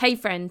Hey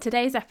friend,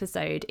 today's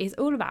episode is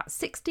all about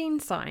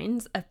 16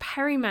 signs of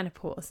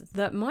perimenopause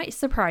that might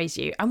surprise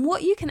you and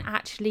what you can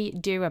actually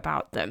do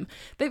about them.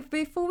 But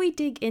before we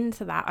dig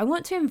into that, I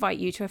want to invite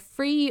you to a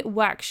free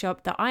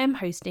workshop that I am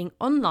hosting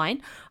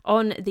online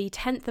on the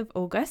 10th of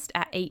August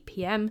at 8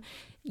 p.m.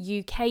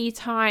 UK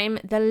time.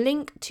 The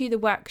link to the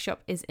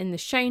workshop is in the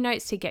show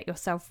notes to get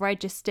yourself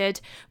registered.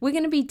 We're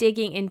going to be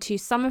digging into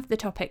some of the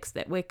topics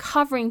that we're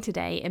covering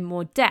today in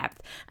more depth,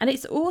 and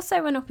it's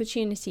also an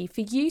opportunity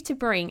for you to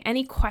bring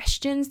any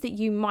questions that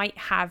you might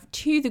have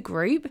to the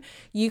group.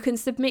 You can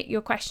submit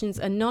your questions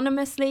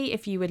anonymously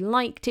if you would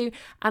like to,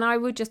 and I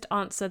will just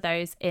answer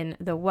those in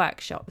the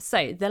workshop.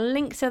 So the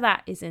link to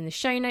that is in the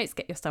show notes.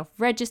 Get yourself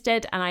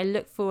registered, and I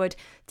look forward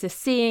to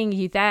seeing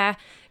you there.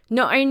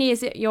 Not only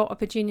is it your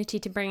opportunity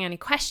to bring any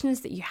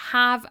questions that you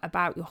have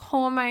about your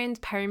hormones,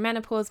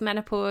 perimenopause,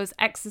 menopause,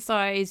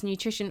 exercise,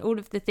 nutrition, all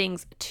of the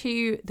things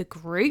to the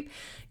group,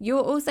 you're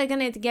also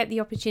going to get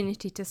the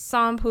opportunity to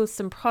sample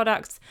some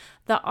products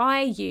that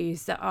I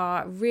use that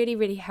are really,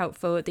 really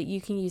helpful that you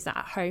can use that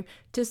at home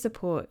to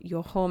support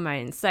your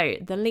hormones. So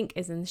the link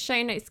is in the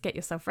show notes. Get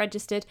yourself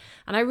registered.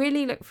 And I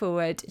really look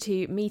forward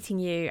to meeting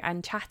you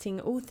and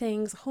chatting all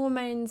things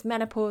hormones,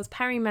 menopause,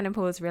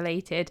 perimenopause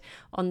related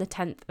on the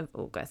 10th of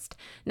August.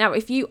 Now,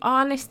 if you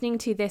are listening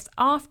to this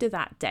after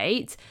that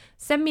date,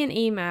 send me an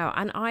email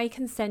and I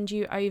can send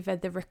you over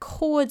the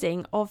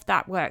recording of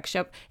that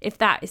workshop if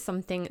that is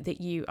something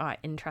that you are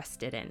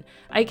interested in.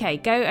 Okay,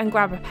 go and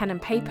grab a pen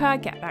and paper,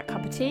 get that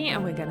cup of tea,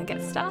 and we're going to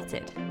get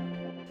started.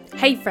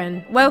 Hey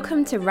friend,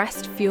 welcome to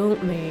Rest,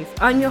 Fuel, Move.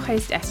 I'm your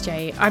host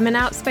SJ. I'm an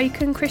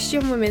outspoken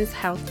Christian women's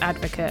health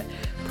advocate,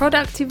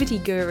 productivity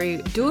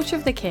guru, daughter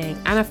of the king,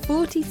 and a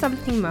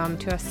 40-something mum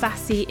to a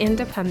sassy,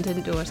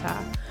 independent daughter.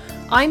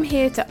 I'm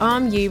here to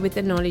arm you with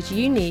the knowledge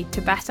you need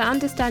to better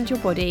understand your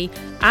body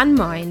and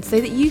mind so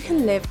that you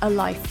can live a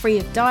life free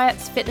of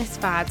diets, fitness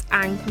fads,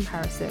 and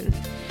comparison.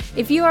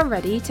 If you are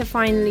ready to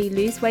finally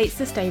lose weight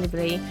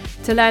sustainably,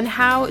 to learn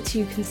how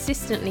to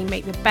consistently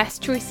make the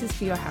best choices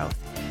for your health,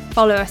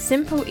 follow a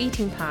simple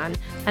eating plan,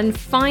 and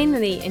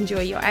finally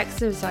enjoy your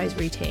exercise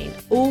routine,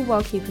 all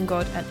while keeping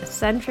God at the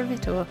centre of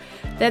it all,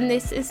 then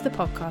this is the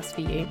podcast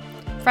for you.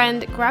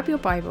 Friend, grab your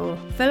Bible,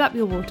 fill up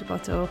your water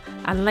bottle,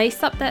 and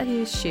lace up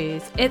those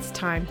shoes. It's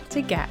time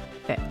to get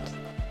fit.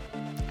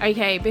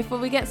 Okay, before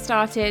we get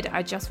started,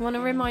 I just want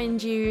to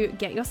remind you,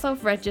 get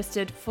yourself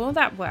registered for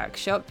that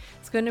workshop.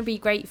 It's going to be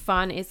great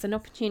fun. It's an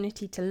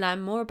opportunity to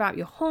learn more about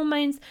your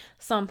hormones,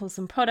 sample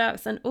some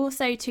products, and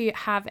also to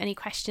have any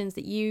questions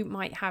that you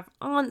might have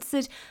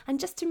answered,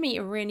 and just to meet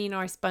a really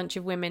nice bunch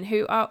of women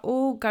who are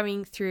all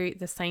going through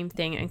the same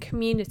thing. And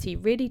community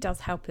really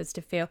does help us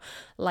to feel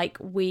like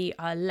we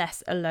are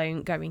less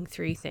alone going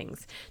through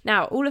things.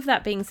 Now, all of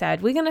that being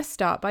said, we're going to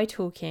start by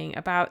talking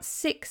about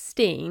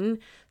 16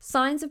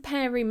 signs of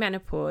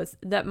perimenopause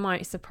that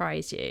might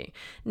surprise you.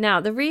 Now,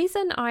 the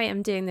reason I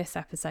am doing this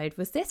episode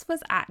was this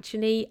was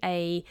actually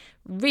a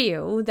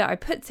reel that I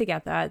put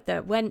together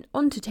that went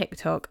onto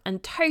TikTok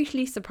and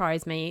totally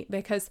surprised me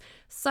because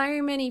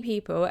so many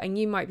people, and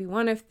you might be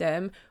one of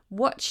them,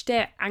 watched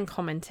it and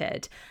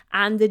commented.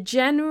 And the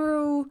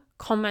general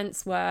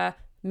comments were,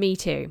 me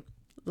too.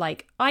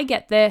 Like, I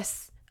get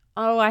this.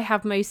 Oh, I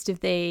have most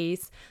of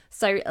these.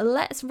 So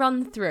let's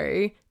run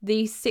through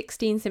these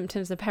 16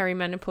 symptoms of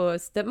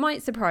perimenopause that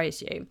might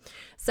surprise you.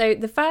 So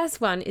the first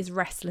one is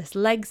restless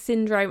leg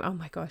syndrome. Oh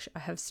my gosh, I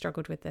have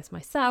struggled with this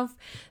myself.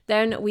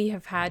 Then we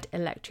have had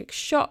electric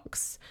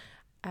shocks.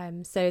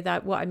 So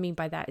that what I mean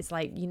by that is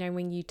like, you know,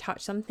 when you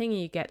touch something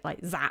you get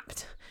like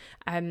zapped.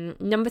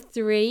 Number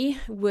 3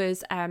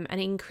 was an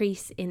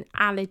increase in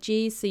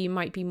allergies. So you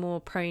might be more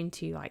prone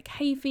to like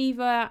hay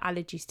fever,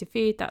 allergies to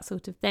food, that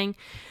sort of thing.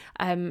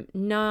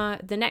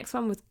 The next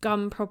one was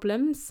gum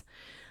problems.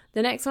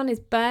 The next one is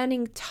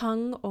burning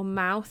tongue or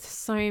mouth.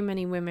 So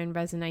many women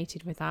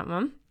resonated with that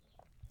one.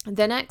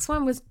 The next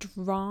one was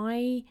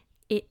dry,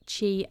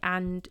 itchy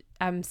and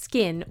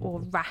skin or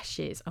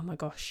rashes. Oh my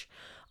gosh.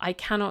 I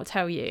cannot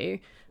tell you,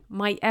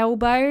 my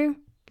elbow,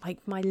 like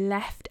my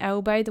left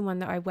elbow, the one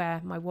that I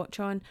wear my watch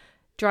on,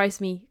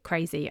 drives me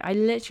crazy. I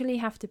literally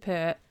have to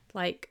put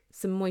like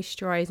some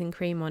moisturizing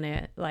cream on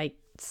it like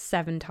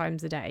 7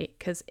 times a day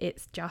because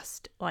it's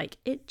just like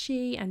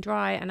itchy and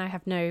dry and I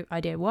have no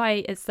idea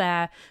why it's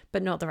there,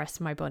 but not the rest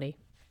of my body.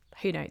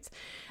 Who knows?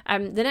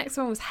 The next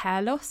one was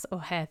hair loss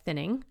or hair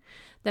thinning.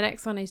 The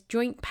next one is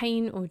joint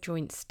pain or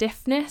joint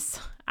stiffness.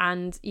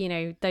 And, you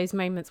know, those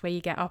moments where you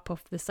get up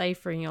off the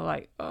sofa and you're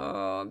like,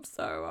 oh, I'm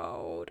so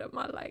old and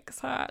my legs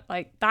hurt.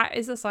 Like, that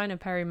is a sign of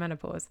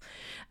perimenopause.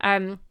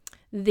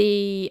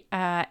 The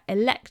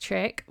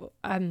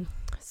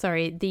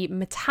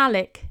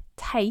metallic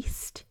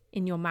taste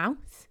in your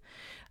mouth,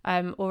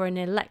 or an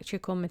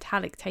electric or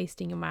metallic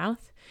taste in your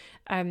mouth.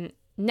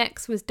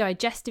 Next was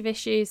digestive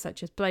issues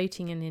such as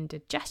bloating and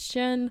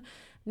indigestion.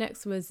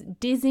 Next was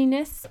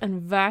dizziness and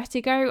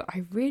vertigo.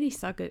 I really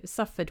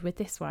suffered with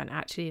this one,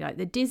 actually. Like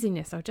the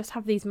dizziness, I'll just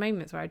have these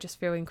moments where I just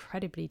feel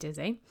incredibly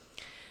dizzy.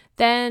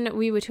 Then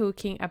we were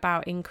talking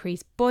about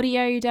increased body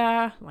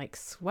odor, like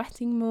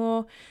sweating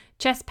more,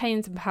 chest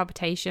pains and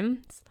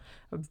palpitations,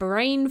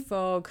 brain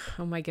fog.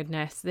 Oh my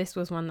goodness, this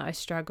was one that I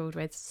struggled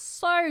with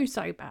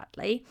so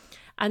badly.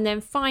 And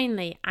then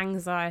finally,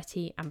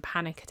 anxiety and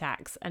panic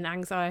attacks. And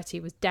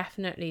anxiety was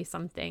definitely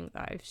something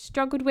that I've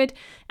struggled with.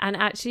 And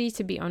actually,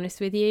 to be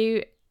honest with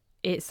you,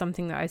 it's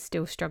something that I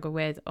still struggle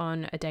with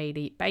on a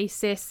daily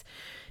basis.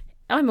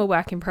 I'm a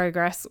work in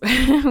progress.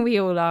 We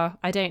all are.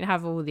 I don't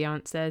have all the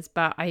answers,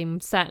 but I'm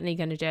certainly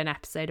going to do an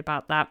episode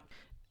about that,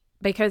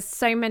 because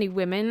so many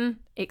women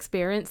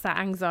experience that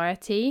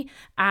anxiety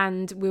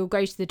and will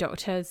go to the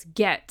doctors,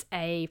 get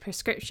a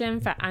prescription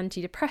for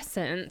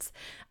antidepressants.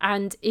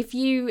 And if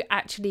you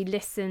actually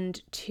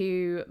listened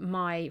to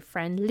my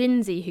friend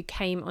Lindsay, who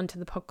came onto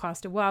the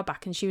podcast a while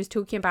back, and she was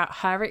talking about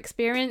her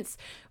experience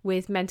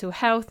with mental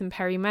health and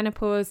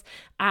perimenopause,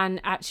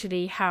 and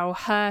actually how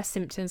her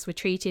symptoms were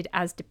treated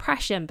as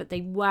depression, but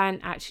they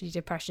weren't actually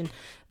depression.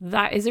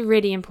 That is a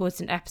really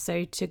important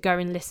episode to go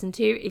and listen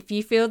to. If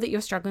you feel that you're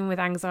struggling with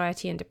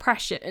anxiety and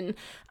depression,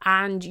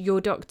 and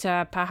your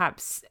doctor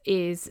perhaps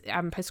is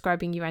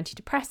prescribing you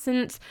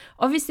antidepressants.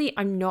 Obviously,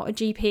 I'm not a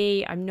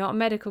GP, I'm not a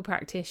medical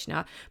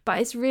practitioner, but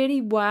it's really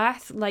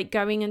worth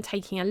going and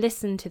taking a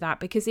listen to that,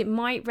 because it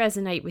might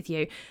resonate with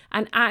you.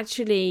 And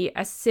actually,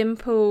 a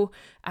simple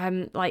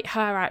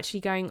her actually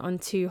going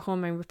onto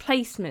hormone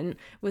replacement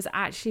was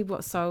actually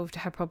what solved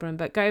her problem.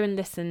 But go and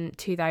listen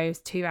to those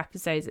 2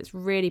 episodes. It's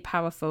really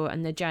powerful,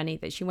 and the journey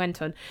that she went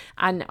on.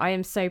 And I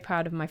am so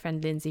proud of my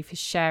friend Lindsay for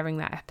sharing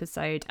that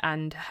episode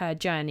and her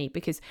journey,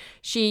 because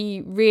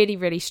she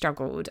really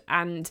struggled,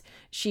 and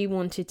she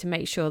wanted to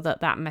make sure that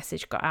that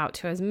message got out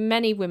to as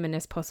many women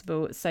as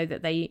possible, so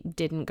that they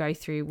didn't go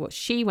through what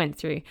she went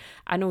through,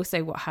 and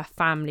also what her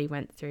family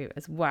went through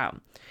as well.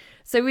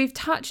 So we've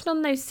touched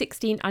on those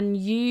 16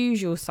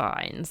 unusual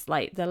signs,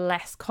 like the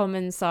less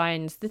common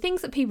signs, the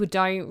things that people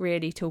don't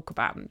really talk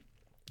about.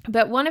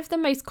 But one of the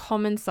most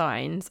common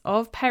signs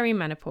of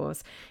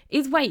perimenopause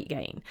is weight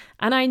gain.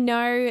 And I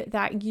know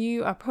that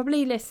you are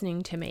probably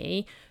listening to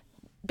me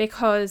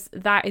because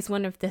that is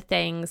one of the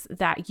things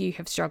that you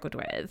have struggled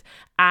with.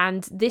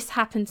 And this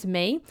happened to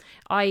me.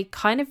 I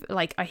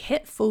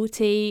hit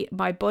 40,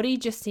 my body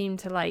just seemed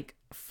to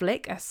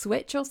flick a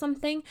switch or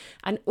something,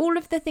 and all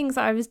of the things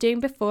that I was doing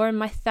before in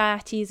my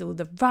 30s, all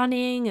the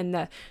running and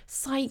the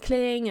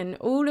cycling and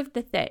all of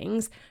the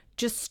things,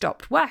 just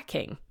stopped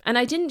working. And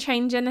I didn't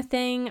change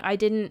anything. I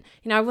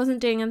wasn't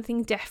doing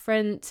anything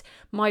different.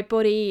 My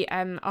body,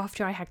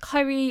 after I had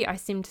Chloe, I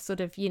seemed to sort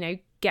of,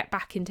 get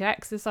back into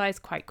exercise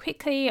quite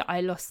quickly.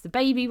 I lost the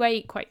baby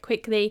weight quite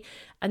quickly.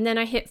 And then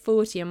I hit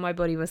 40 and my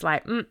body was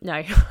like,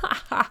 no.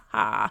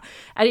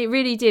 And it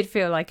really did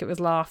feel like it was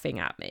laughing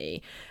at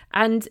me.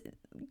 And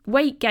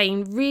weight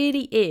gain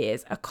really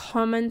is a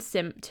common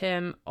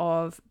symptom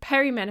of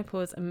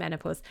perimenopause and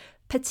menopause,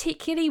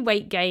 particularly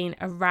weight gain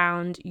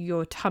around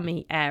your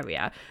tummy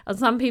area. And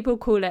some people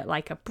call it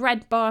like a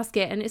bread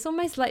basket, and it's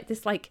almost like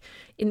this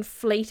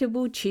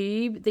inflatable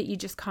tube that you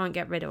just can't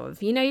get rid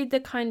of. You know, the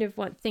kind of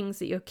things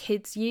that your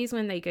kids use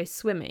when they go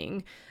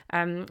swimming.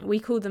 We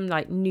call them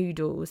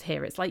noodles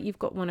here. It's like you've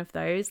got one of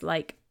those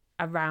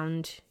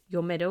around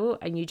your middle,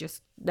 and you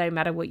just, no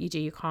matter what you do,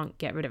 you can't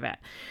get rid of it.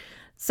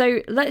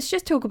 So let's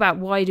just talk about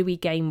why do we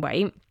gain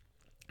weight,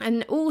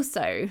 and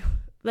also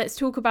let's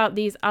talk about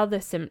these other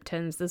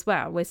symptoms as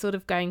well. We're sort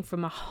of going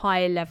from a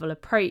high level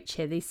approach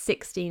here, these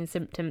 16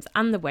 symptoms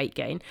and the weight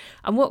gain,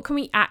 and what can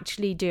we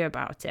actually do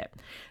about it?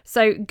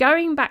 So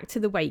going back to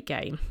the weight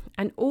gain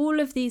and all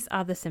of these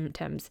other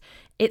symptoms,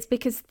 it's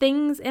because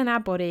things in our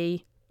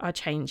body are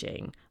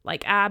changing.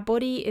 Our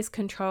body is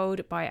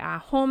controlled by our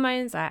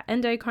hormones, our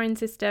endocrine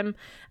system,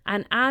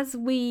 and as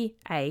we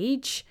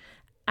age,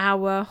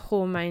 our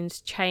hormones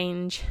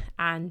change,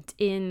 and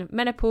in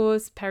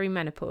menopause,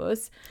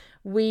 perimenopause,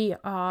 we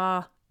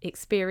are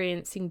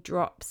experiencing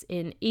drops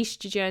in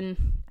estrogen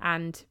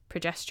and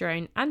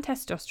progesterone and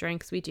testosterone,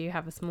 because we do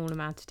have a small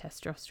amount of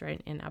testosterone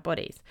in our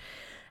bodies.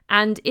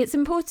 And it's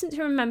important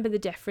to remember the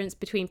difference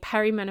between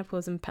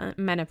perimenopause and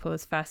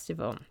menopause, first of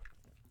all,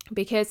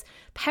 because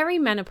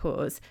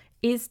perimenopause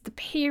is the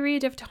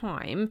period of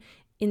time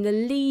in the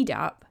lead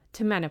up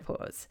to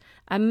menopause.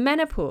 And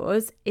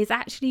menopause is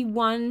actually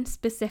one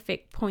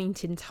specific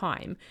point in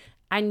time.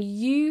 And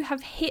you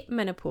have hit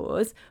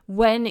menopause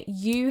when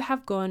you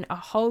have gone a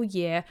whole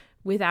year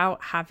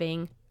without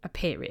having a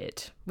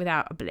period,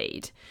 without a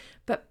bleed.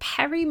 But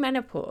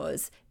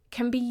perimenopause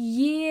can be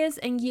years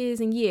and years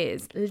and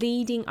years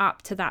leading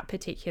up to that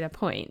particular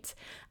point.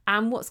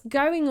 And what's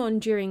going on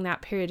during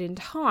that period in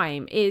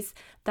time is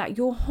that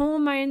your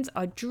hormones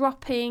are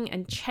dropping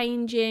and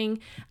changing.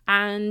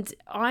 And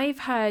I've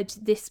heard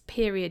this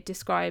period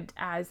described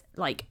as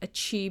a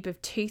tube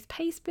of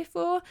toothpaste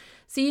before.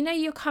 So,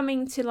 you're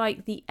coming to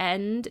the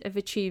end of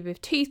a tube of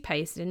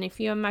toothpaste. And if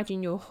you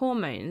imagine your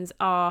hormones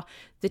are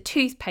the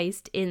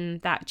toothpaste in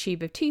that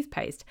tube of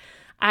toothpaste,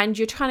 and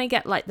you're trying to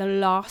get the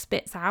last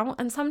bits out,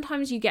 and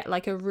sometimes you get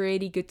a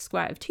really good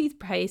squirt of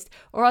toothpaste,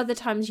 or other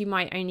times you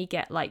might only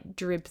get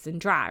dribs and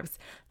drabs.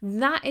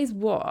 That is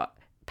what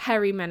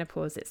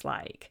perimenopause is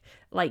like.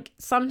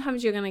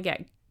 Sometimes you're going to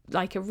get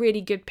like a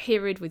really good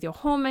period with your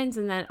hormones,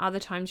 and then other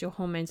times your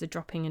hormones are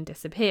dropping and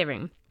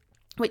disappearing.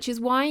 Which is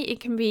why it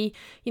can be,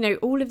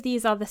 all of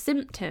these other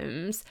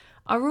symptoms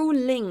are all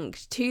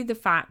linked to the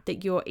fact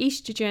that your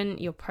estrogen,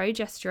 your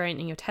progesterone,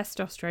 and your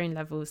testosterone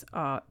levels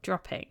are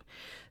dropping.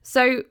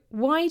 So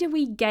why do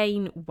we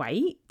gain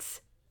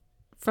weight?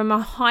 From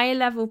a high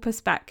level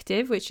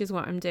perspective, which is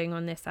what I'm doing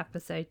on this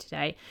episode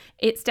today,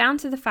 it's down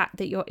to the fact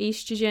that your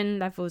estrogen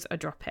levels are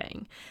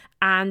dropping.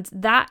 And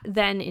that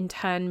then in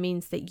turn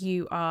means that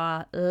you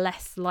are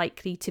less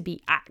likely to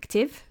be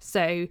active.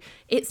 So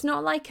it's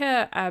not like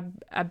a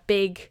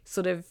big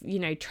sort of,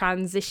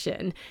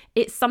 transition.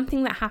 It's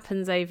something that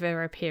happens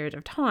over a period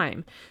of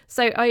time.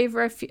 So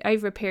over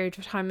a period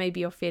of time,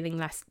 maybe you're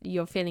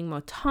feeling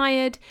more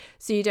tired.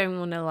 So you don't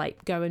want to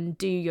go and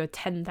do your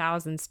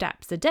 10,000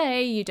 steps a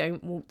day. You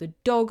don't walk the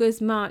dog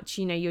as much.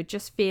 You're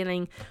just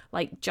feeling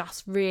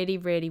just really,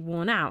 really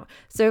worn out.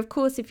 So of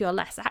course, if you're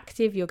less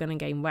active, you're going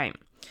to gain weight.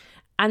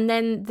 And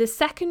then the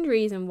second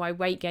reason why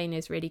weight gain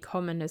is really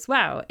common as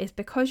well is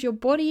because your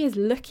body is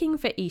looking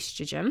for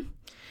estrogen,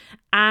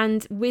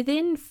 and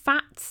within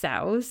fat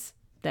cells,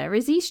 there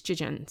is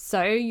estrogen.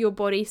 So your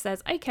body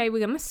says, okay,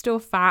 we're going to store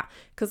fat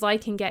because I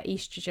can get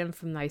estrogen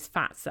from those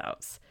fat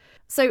cells.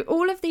 So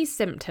all of these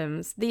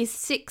symptoms, these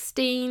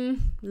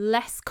 16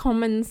 less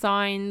common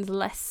signs,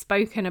 less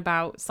spoken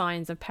about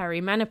signs of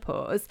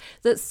perimenopause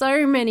that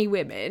so many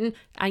women,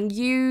 and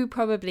you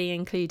probably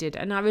included,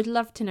 and I would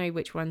love to know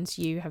which ones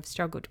you have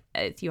struggled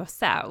with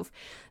yourself,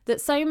 that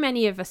so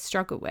many of us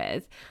struggle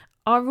with,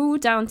 are all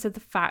down to the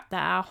fact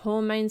that our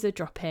hormones are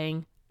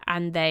dropping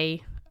and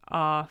they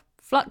are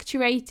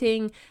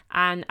fluctuating,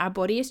 and our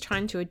body is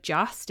trying to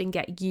adjust and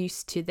get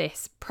used to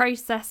this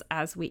process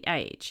as we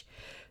age.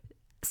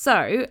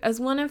 So, as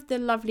one of the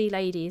lovely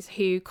ladies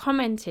who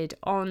commented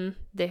on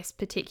this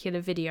particular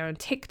video on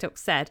TikTok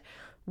said,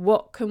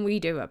 what can we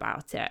do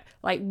about it?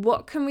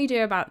 What can we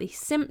do about these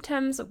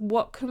symptoms?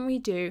 What can we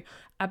do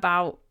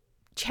about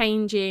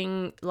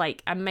changing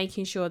and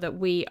making sure that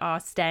we are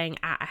staying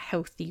at a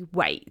healthy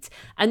weight?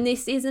 And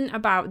this is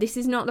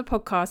not the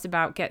podcast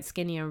about get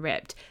skinny and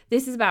ripped.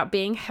 This is about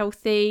being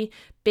healthy,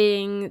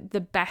 being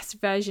the best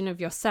version of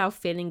yourself,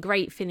 feeling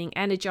great, feeling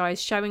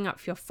energized, showing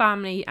up for your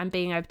family, and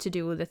being able to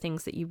do all the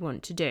things that you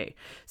want to do.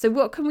 So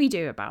what can we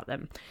do about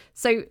them?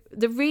 So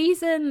the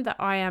reason that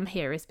I am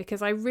here is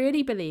because I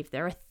really believe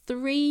there are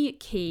 3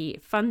 key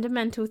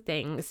fundamental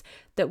things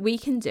that we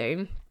can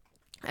do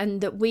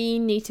and that we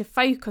need to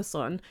focus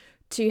on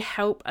to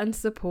help and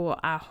support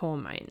our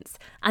hormones.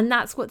 And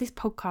that's what this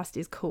podcast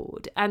is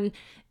called. And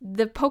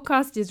the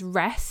podcast is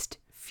Rest,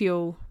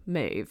 Fuel,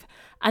 Move.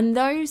 And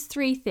those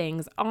 3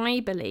 things, I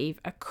believe,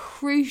 are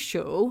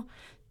crucial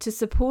to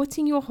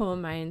supporting your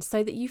hormones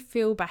so that you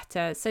feel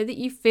better, so that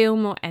you feel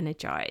more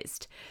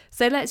energized.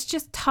 So let's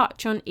just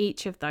touch on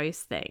each of those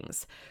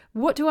things.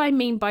 What do I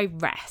mean by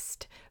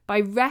rest? By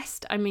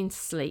rest, I mean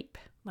sleep.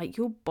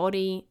 Your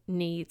body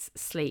needs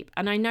sleep.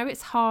 And I know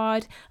it's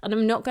hard, and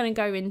I'm not going to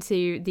go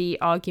into the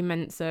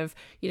arguments of,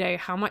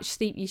 how much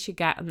sleep you should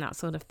get and that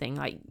sort of thing.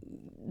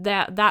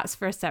 That's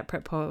for a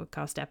separate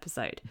podcast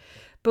episode.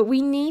 But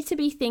we need to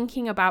be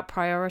thinking about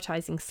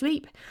prioritizing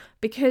sleep,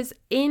 because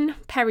in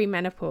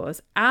perimenopause,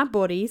 our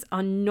bodies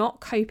are not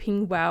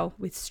coping well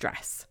with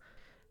stress.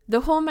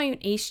 The hormone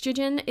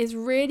estrogen is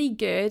really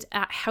good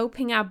at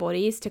helping our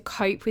bodies to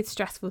cope with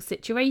stressful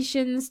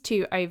situations,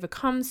 to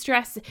overcome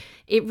stress.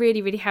 It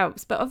really, really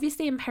helps. But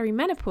obviously in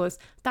perimenopause,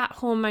 that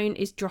hormone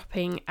is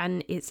dropping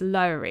and it's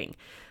lowering.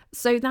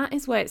 So that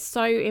is where it's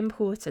so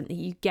important that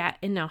you get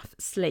enough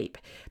sleep,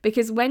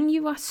 because when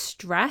you are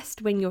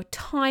stressed, when you're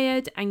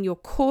tired and your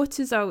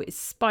cortisol is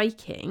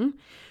spiking,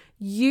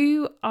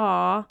 you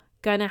are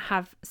going to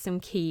have some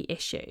key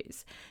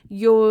issues.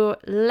 You're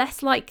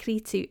less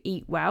likely to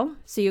eat well,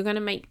 so you're going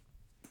to make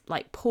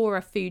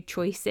poorer food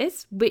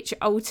choices, which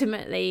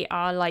ultimately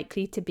are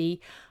likely to be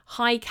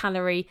high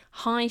calorie,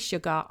 high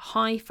sugar,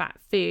 high fat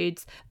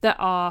foods that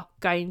are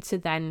going to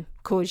then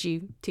cause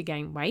you to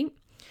gain weight.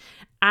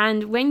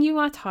 And when you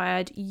are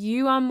tired,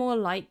 you are more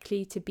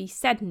likely to be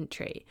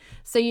sedentary.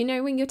 So,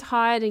 when you're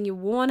tired and you're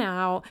worn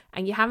out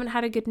and you haven't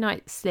had a good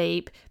night's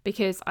sleep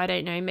because, I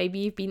don't know, maybe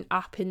you've been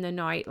up in the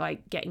night,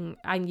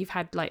 and you've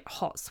had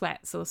hot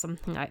sweats or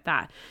something like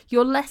that,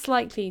 you're less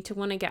likely to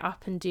want to get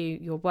up and do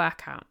your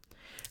workout.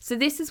 So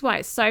this is why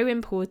it's so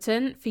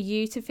important for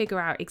you to figure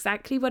out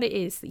exactly what it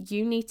is that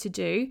you need to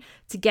do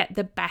to get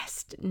the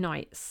best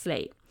night's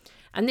sleep.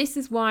 And this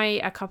is why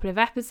a couple of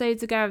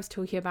episodes ago I was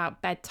talking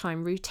about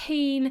bedtime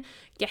routine,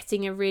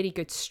 getting a really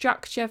good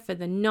structure for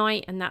the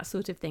night and that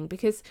sort of thing,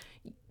 because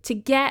to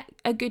get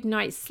a good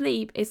night's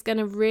sleep is going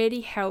to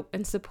really help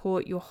and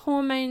support your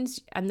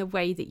hormones and the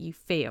way that you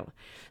feel.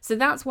 So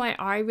that's why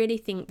I really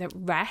think that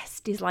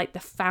rest is the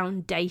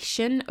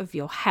foundation of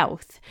your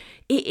health.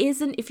 It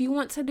isn't, if you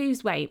want to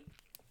lose weight,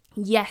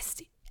 yes,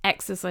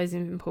 exercise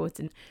is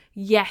important.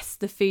 Yes,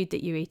 the food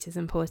that you eat is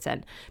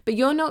important, but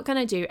you're not going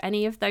to do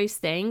any of those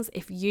things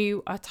if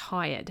you are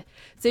tired.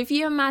 So if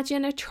you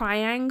imagine a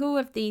triangle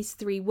of these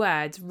three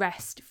words,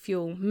 rest,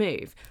 fuel,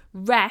 move,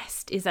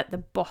 rest is at the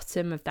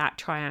bottom of that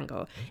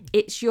triangle.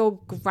 It's your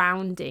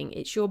grounding,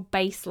 it's your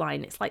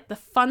baseline. It's like the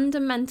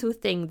fundamental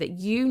thing that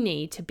you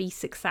need to be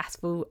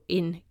successful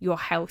in your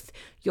health,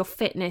 your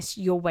fitness,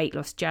 your weight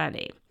loss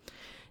journey.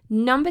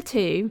 Number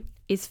 2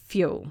 is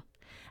fuel.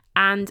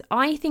 And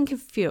I think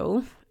of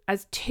fuel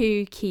as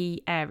 2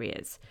 key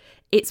areas.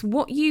 It's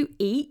what you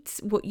eat,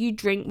 what you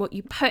drink, what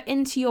you put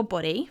into your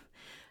body,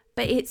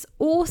 but it's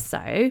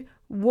also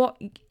what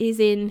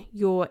is in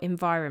your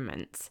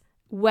environment,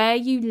 where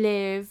you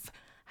live,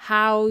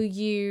 how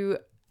you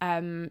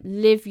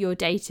live your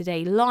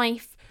day-to-day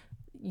life.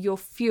 Your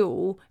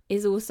fuel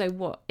is also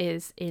what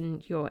is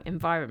in your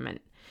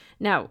environment.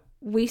 Now,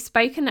 we've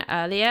spoken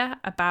earlier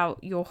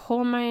about your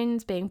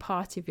hormones being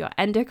part of your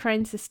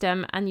endocrine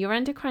system, and your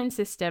endocrine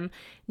system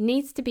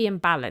needs to be in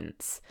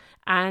balance,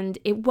 and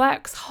it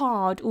works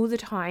hard all the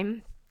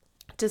time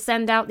to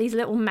send out these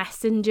little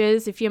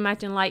messengers. If you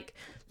imagine like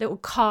little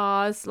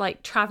cars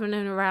like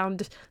traveling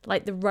around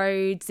like the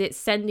roads, it's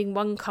sending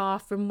one car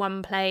from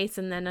one place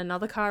and then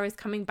another car is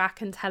coming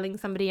back and telling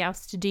somebody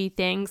else to do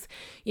things.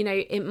 You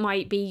know, it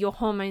might be your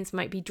hormones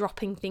might be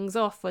dropping things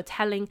off or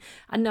telling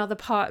another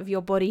part of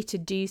your body to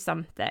do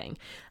something.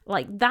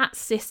 Like that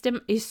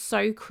system is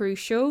so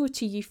crucial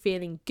to you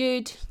feeling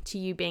good, to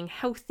you being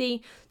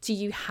healthy, to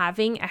you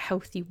having a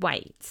healthy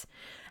weight.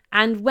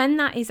 And when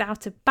that is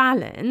out of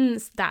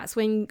balance, that's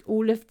when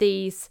all of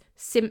these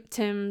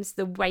symptoms,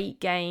 the weight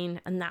gain,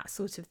 and that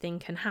sort of thing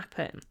can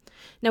happen.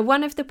 Now,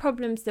 one of the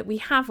problems that we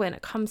have when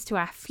it comes to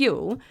our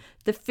fuel,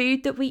 the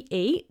food that we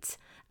eat,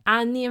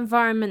 and the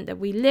environment that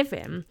we live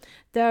in,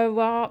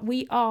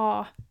 we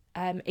are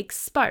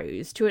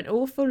exposed to an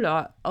awful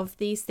lot of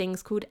these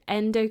things called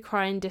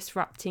endocrine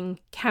disrupting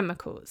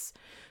chemicals.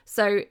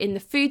 So in the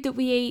food that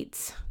we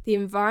eat, the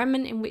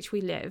environment in which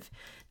we live,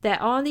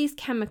 there are these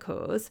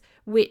chemicals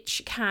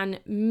which can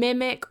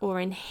mimic or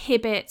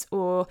inhibit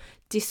or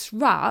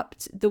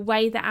disrupt the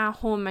way that our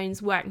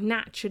hormones work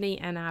naturally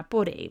in our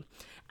body.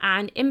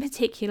 And in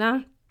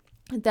particular,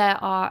 there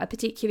are a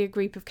particular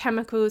group of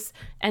chemicals,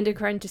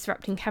 endocrine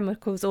disrupting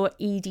chemicals, or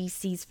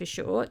EDCs for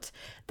short,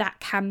 that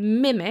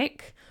can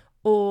mimic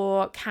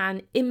or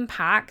can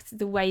impact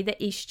the way that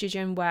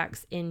estrogen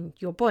works in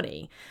your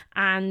body.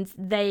 And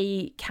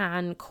they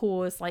can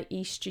cause like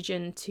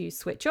estrogen to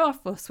switch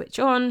off or switch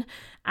on,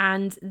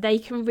 and they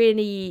can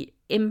really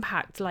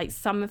impact like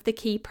some of the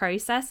key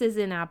processes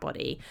in our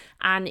body.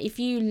 And if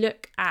you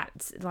look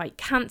at like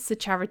cancer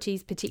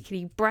charities,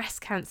 particularly breast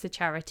cancer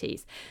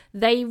charities,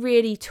 they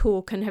really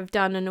talk and have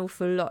done an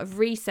awful lot of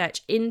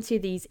research into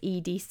these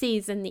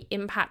EDCs and the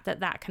impact that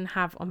that can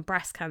have on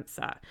breast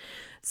cancer.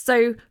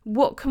 So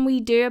what can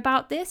we do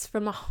about this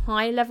from a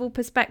high level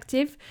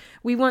perspective?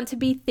 We want to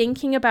be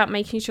thinking about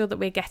making sure that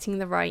we're getting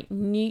the right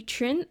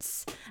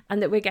nutrients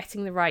and that we're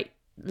getting the right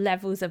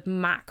levels of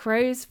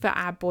macros for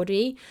our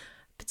body.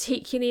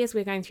 Particularly as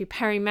we're going through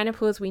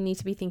perimenopause, we need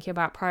to be thinking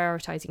about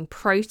prioritizing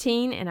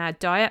protein in our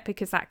diet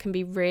because that can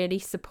be really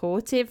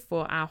supportive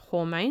for our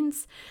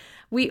hormones.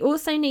 We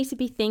also need to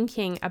be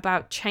thinking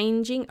about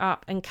changing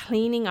up and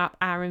cleaning up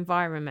our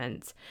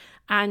environment.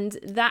 And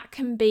that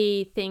can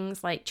be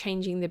things like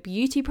changing the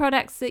beauty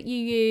products that you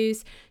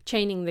use,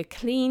 changing the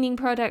cleaning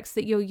products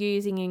that you're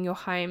using in your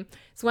home.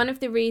 It's one of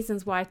the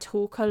reasons why I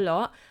talk a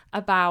lot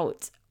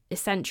about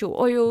essential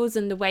oils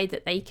and the way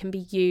that they can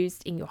be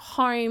used in your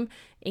home,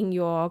 in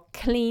your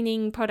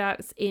cleaning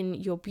products, in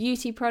your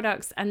beauty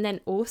products, and then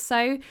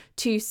also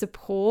to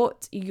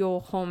support your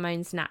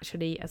hormones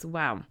naturally as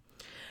well.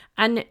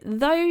 And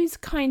those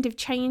kind of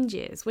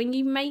changes, when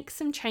you make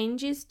some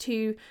changes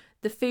to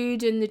the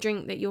food and the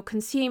drink that you're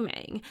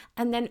consuming,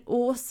 and then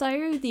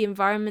also the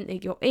environment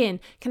that you're in,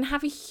 can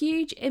have a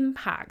huge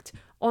impact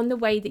on the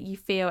way that you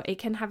feel. It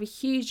can have a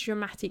huge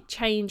dramatic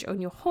change on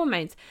your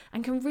hormones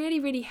and can really,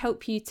 really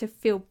help you to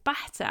feel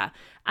better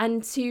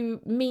and to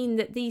mean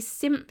that these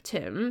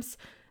symptoms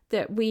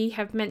that we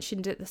have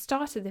mentioned at the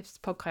start of this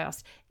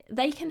podcast,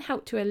 they can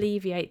help to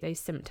alleviate those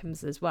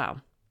symptoms as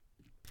well.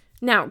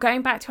 Now,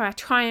 going back to our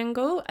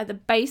triangle, at the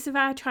base of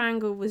our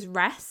triangle was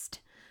rest.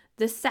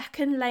 The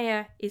second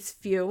layer is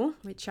fuel,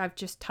 which I've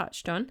just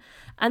touched on.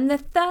 And the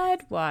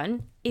third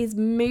one is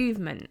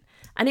movement.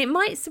 And it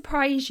might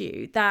surprise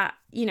you that,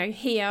 you know,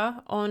 here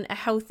on a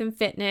health and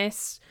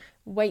fitness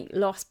weight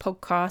loss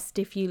podcast,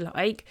 if you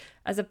like,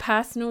 as a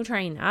personal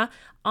trainer,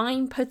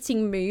 I'm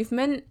putting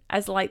movement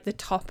as like the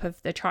top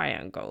of the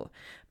triangle.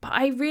 But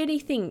I really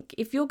think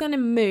if you're going to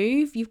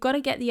move, you've got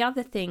to get the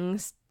other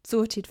things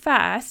sorted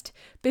first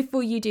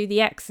before you do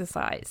the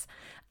exercise.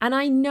 And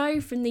I know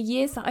from the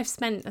years that I've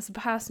spent as a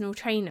personal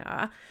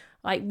trainer,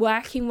 like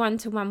working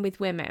one-to-one with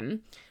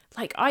women,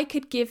 like I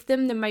could give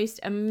them the most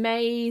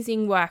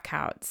amazing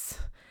workouts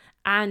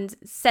and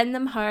send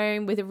them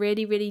home with a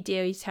really, really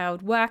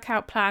detailed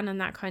workout plan and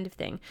that kind of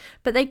thing.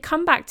 But they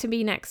come back to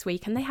me next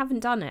week and they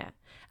haven't done it.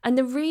 And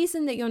the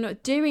reason that you're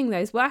not doing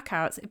those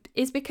workouts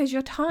is because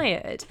you're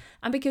tired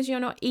and because you're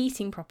not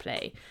eating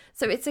properly.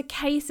 So it's a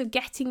case of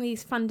getting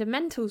these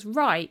fundamentals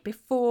right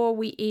before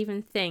we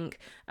even think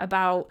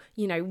about,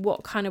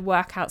 what kind of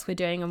workouts we're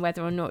doing and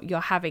whether or not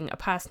you're having a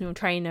personal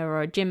trainer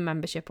or a gym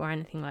membership or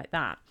anything like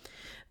that.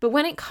 But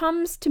when it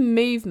comes to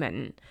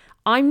movement,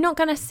 I'm not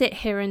going to sit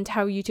here and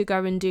tell you to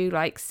go and do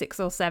like 6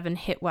 or 7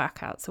 HIIT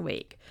workouts a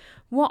week.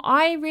 What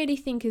I really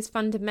think is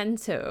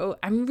fundamental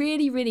and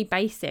really, really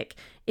basic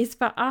is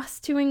for us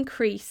to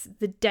increase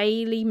the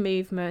daily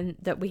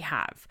movement that we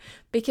have,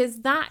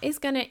 because that is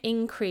going to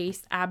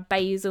increase our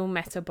basal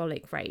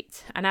metabolic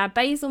rate. And our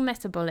basal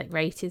metabolic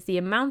rate is the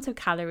amount of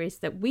calories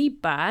that we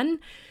burn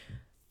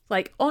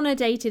like on a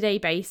day-to-day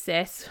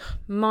basis,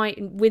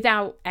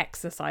 without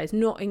exercise,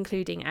 not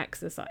including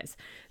exercise.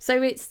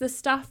 So it's the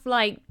stuff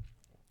like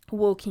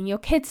walking your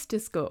kids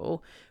to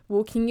school,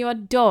 walking your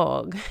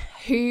dog,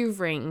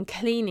 hoovering,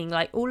 cleaning,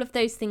 like all of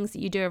those things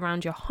that you do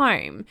around your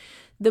home.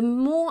 The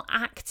more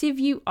active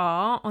you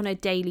are on a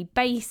daily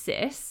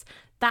basis,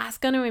 that's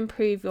going to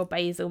improve your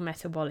basal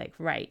metabolic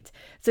rate.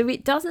 So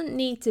it doesn't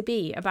need to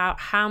be about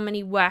how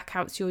many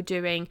workouts you're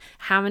doing,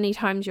 how many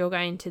times you're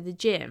going to the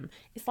gym.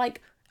 It's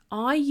like,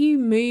 are you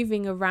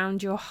moving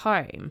around your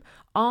home?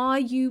 Are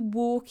you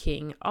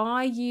walking?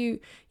 Are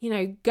you,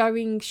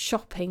 going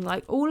shopping?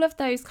 Like all of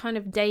those kind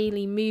of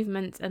daily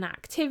movements and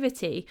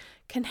activity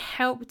can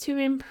help to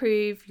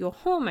improve your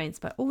hormones,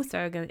 but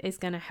also is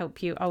going to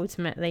help you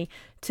ultimately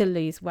to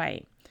lose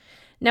weight.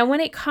 Now, when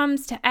it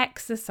comes to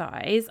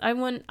exercise, I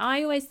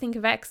always think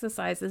of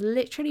exercise as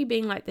literally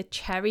being like the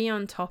cherry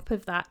on top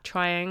of that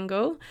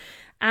triangle.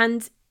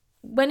 And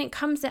when it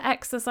comes to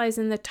exercise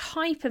and the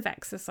type of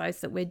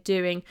exercise that we're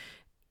doing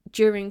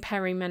during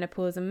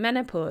perimenopause and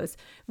menopause,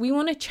 we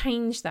want to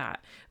change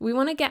that. We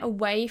want to get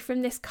away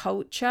from this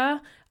culture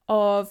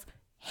of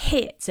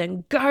hit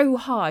and go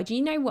hard.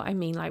 You know what I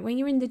mean? Like when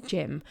you're in the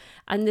gym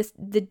and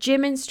the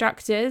gym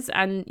instructors,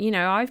 and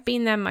I've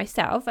been there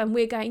myself, and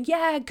we're going,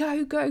 yeah,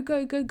 go, go,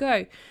 go, go,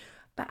 go.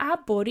 But our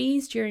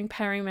bodies during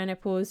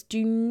perimenopause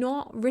do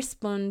not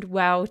respond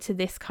well to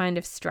this kind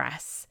of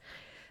stress.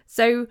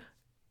 So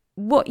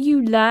what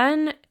you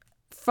learn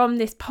from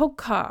this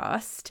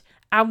podcast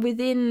and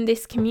within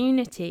this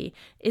community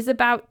is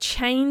about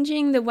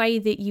changing the way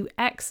that you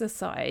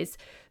exercise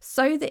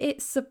so that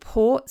it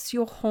supports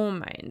your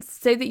hormones,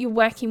 so that you're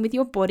working with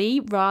your body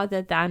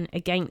rather than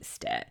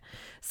against it.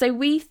 So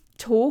we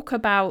talk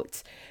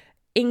about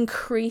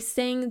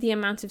increasing the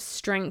amount of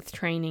strength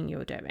training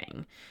you're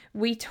doing.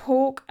 We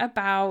talk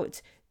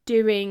about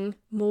doing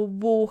more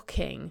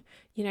walking,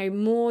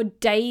 more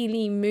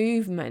daily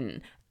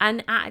movement,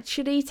 and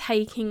actually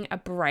taking a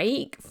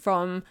break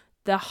from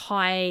the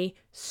high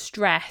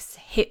stress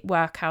HIIT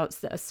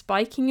workouts that are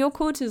spiking your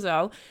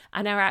cortisol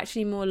and are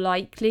actually more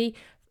likely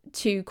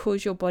to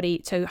cause your body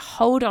to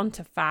hold on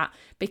to fat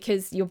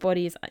because your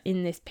body is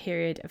in this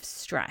period of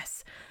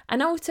stress.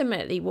 And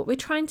ultimately, what we're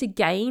trying to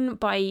gain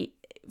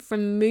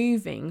from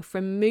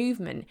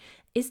movement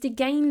is to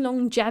gain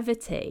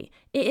longevity.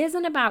 It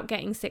isn't about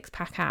getting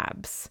 6-pack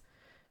abs.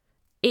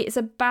 It's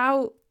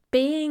about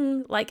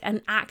being like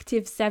an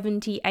active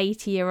 70,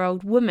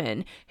 80-year-old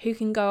woman who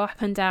can go up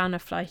and down a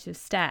flight of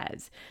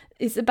stairs.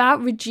 It's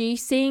about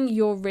reducing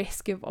your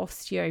risk of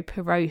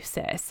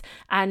osteoporosis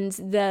and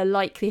the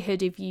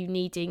likelihood of you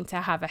needing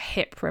to have a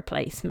hip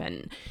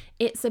replacement.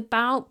 It's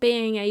about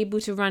being able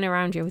to run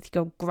around with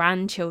your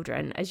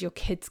grandchildren as your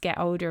kids get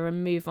older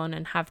and move on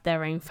and have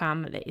their own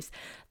families.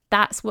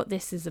 That's what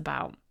this is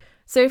about.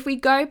 So if we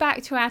go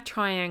back to our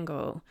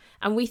triangle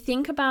and we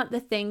think about the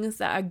things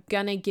that are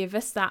going to give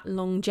us that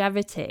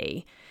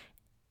longevity,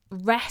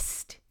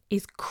 rest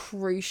is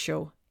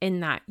crucial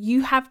in that.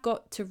 You have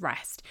got to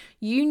rest.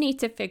 You need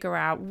to figure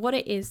out what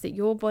it is that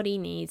your body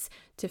needs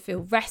to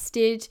feel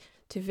rested,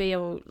 to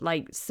feel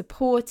like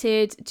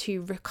supported,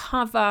 to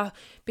recover,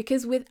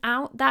 because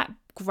without that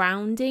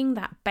grounding,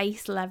 that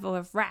base level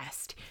of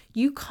rest,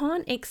 you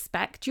can't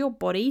expect your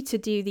body to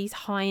do these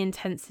high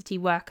intensity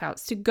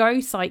workouts, to go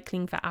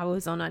cycling for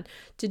hours on end,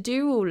 to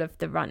do all of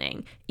the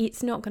running.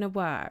 It's not going to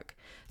work.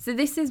 So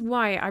this is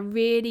why I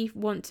really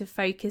want to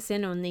focus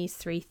in on these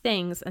 3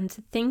 things and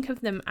to think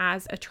of them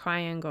as a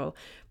triangle.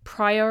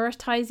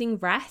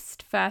 Prioritizing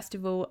rest, first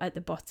of all, at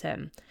the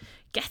bottom.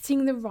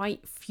 Getting the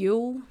right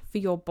fuel for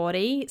your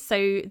body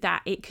so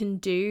that it can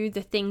do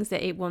the things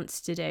that it wants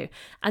to do.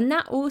 And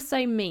that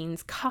also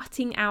means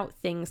cutting out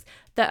things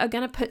that are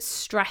going to put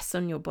stress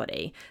on your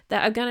body,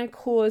 that are going to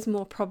cause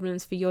more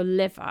problems for your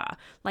liver,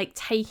 like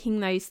taking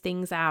those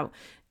things out.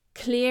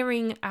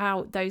 Clearing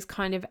out those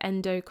kind of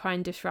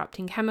endocrine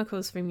disrupting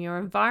chemicals from your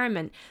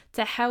environment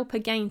to help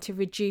again to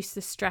reduce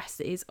the stress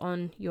that is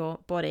on your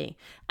body.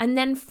 And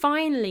then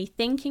finally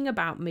thinking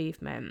about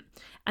movement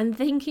and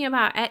thinking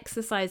about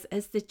exercise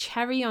as the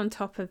cherry on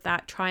top of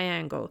that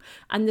triangle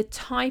and the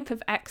type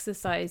of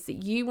exercise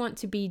that you want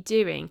to be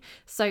doing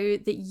so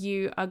that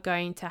you are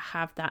going to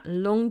have that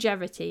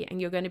longevity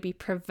and you're going to be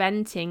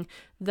preventing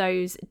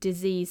those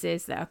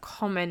diseases that are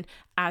common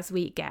as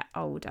we get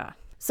older.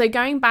 So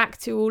going back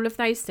to all of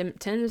those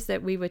symptoms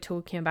that we were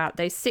talking about,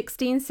 those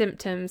 16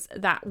 symptoms,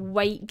 that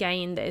weight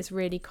gain that is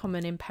really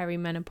common in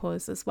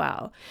perimenopause as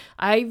well,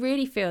 I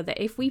really feel that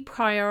if we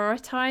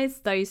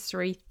prioritize those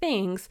 3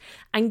 things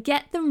and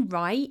get them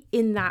right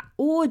in that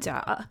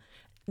order,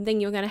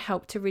 then you're going to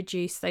help to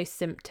reduce those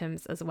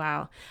symptoms as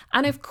well.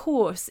 And of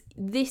course,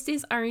 this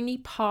is only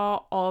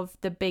part of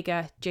the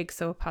bigger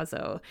jigsaw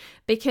puzzle,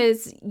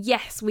 because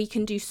yes, we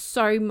can do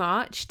so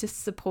much to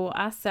support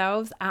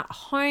ourselves at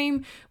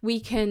home. We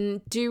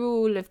can do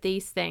all of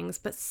these things,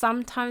 but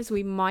sometimes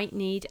we might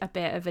need a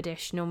bit of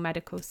additional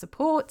medical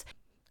support.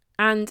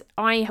 And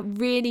I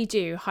really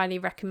do highly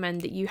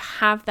recommend that you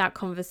have that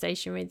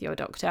conversation with your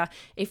doctor.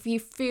 If you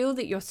feel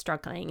that you're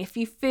struggling, if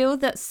you feel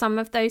that some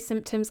of those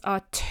symptoms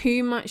are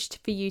too much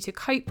for you to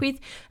cope with,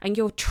 and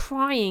you're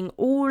trying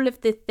all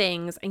of the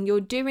things and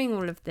you're doing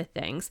all of the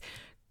things,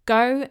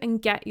 go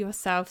and get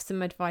yourself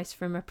some advice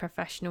from a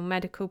professional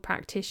medical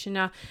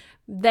practitioner.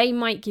 They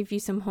might give you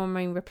some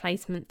hormone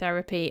replacement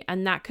therapy,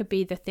 and that could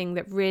be the thing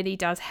that really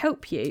does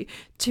help you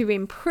to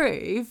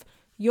improve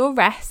your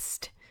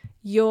rest,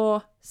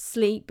 your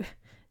sleep,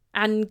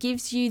 and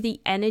gives you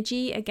the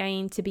energy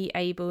again to be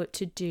able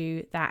to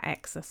do that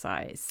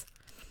exercise.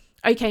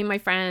 Okay, my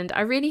friend,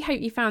 I really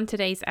hope you found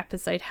today's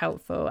episode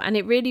helpful, and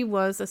it really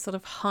was a sort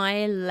of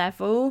high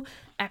level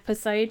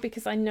episode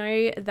because I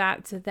know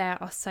that there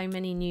are so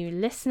many new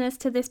listeners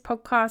to this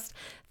podcast.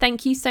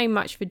 Thank you so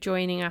much for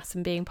joining us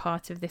and being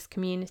part of this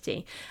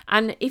community.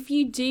 And if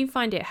you do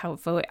find it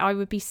helpful, I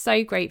would be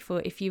so grateful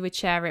if you would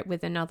share it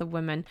with another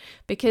woman,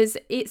 because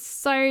it's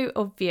so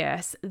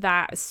obvious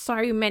that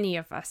so many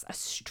of us are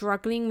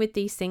struggling with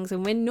these things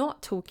and we're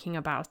not talking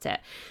about it.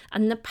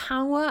 And the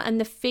power and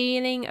the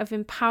feeling of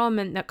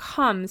empowerment that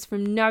comes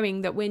from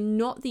knowing that we're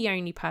not the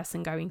only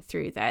person going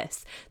through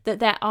this, that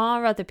there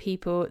are other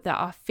people that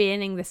are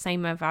feeling the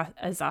same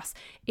as us,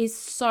 is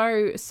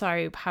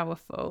so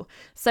powerful.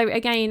 So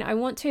again, I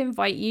want to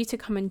invite you to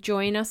come and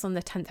join us on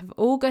the 10th of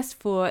August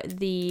for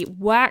the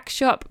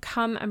workshop.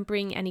 Come and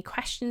bring any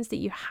questions that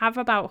you have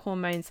about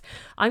hormones.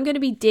 I'm going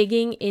to be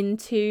digging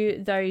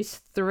into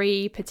those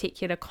 3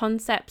 particular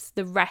concepts: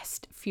 the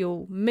rest,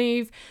 fuel,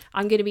 move.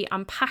 I'm going to be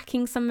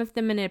unpacking some of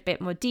them in a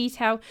bit more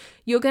detail.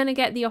 You're going to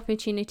get the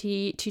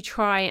opportunity to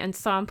try and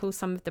sample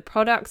some of the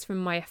products from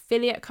my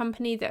affiliate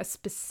company that are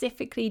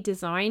specifically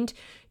designed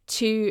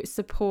to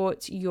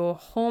support your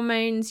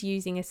hormones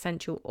using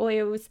essential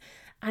oils.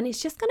 And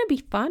it's just going to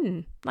be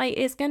fun. Like,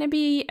 it's going to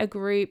be a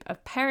group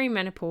of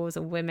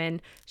perimenopausal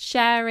women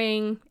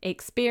sharing,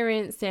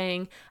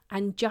 experiencing,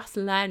 and just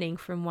learning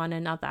from one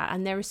another.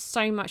 And there is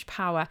so much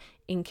power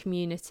in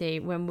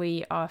community when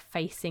we are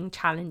facing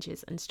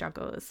challenges and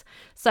struggles.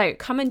 So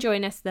come and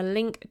join us. The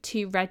link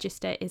to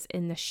register is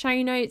in the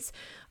show notes.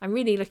 I'm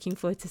really looking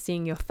forward to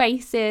seeing your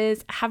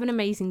faces. Have an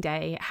amazing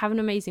day. Have an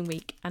amazing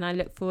week. And I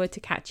look forward to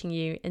catching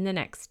you in the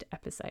next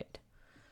episode.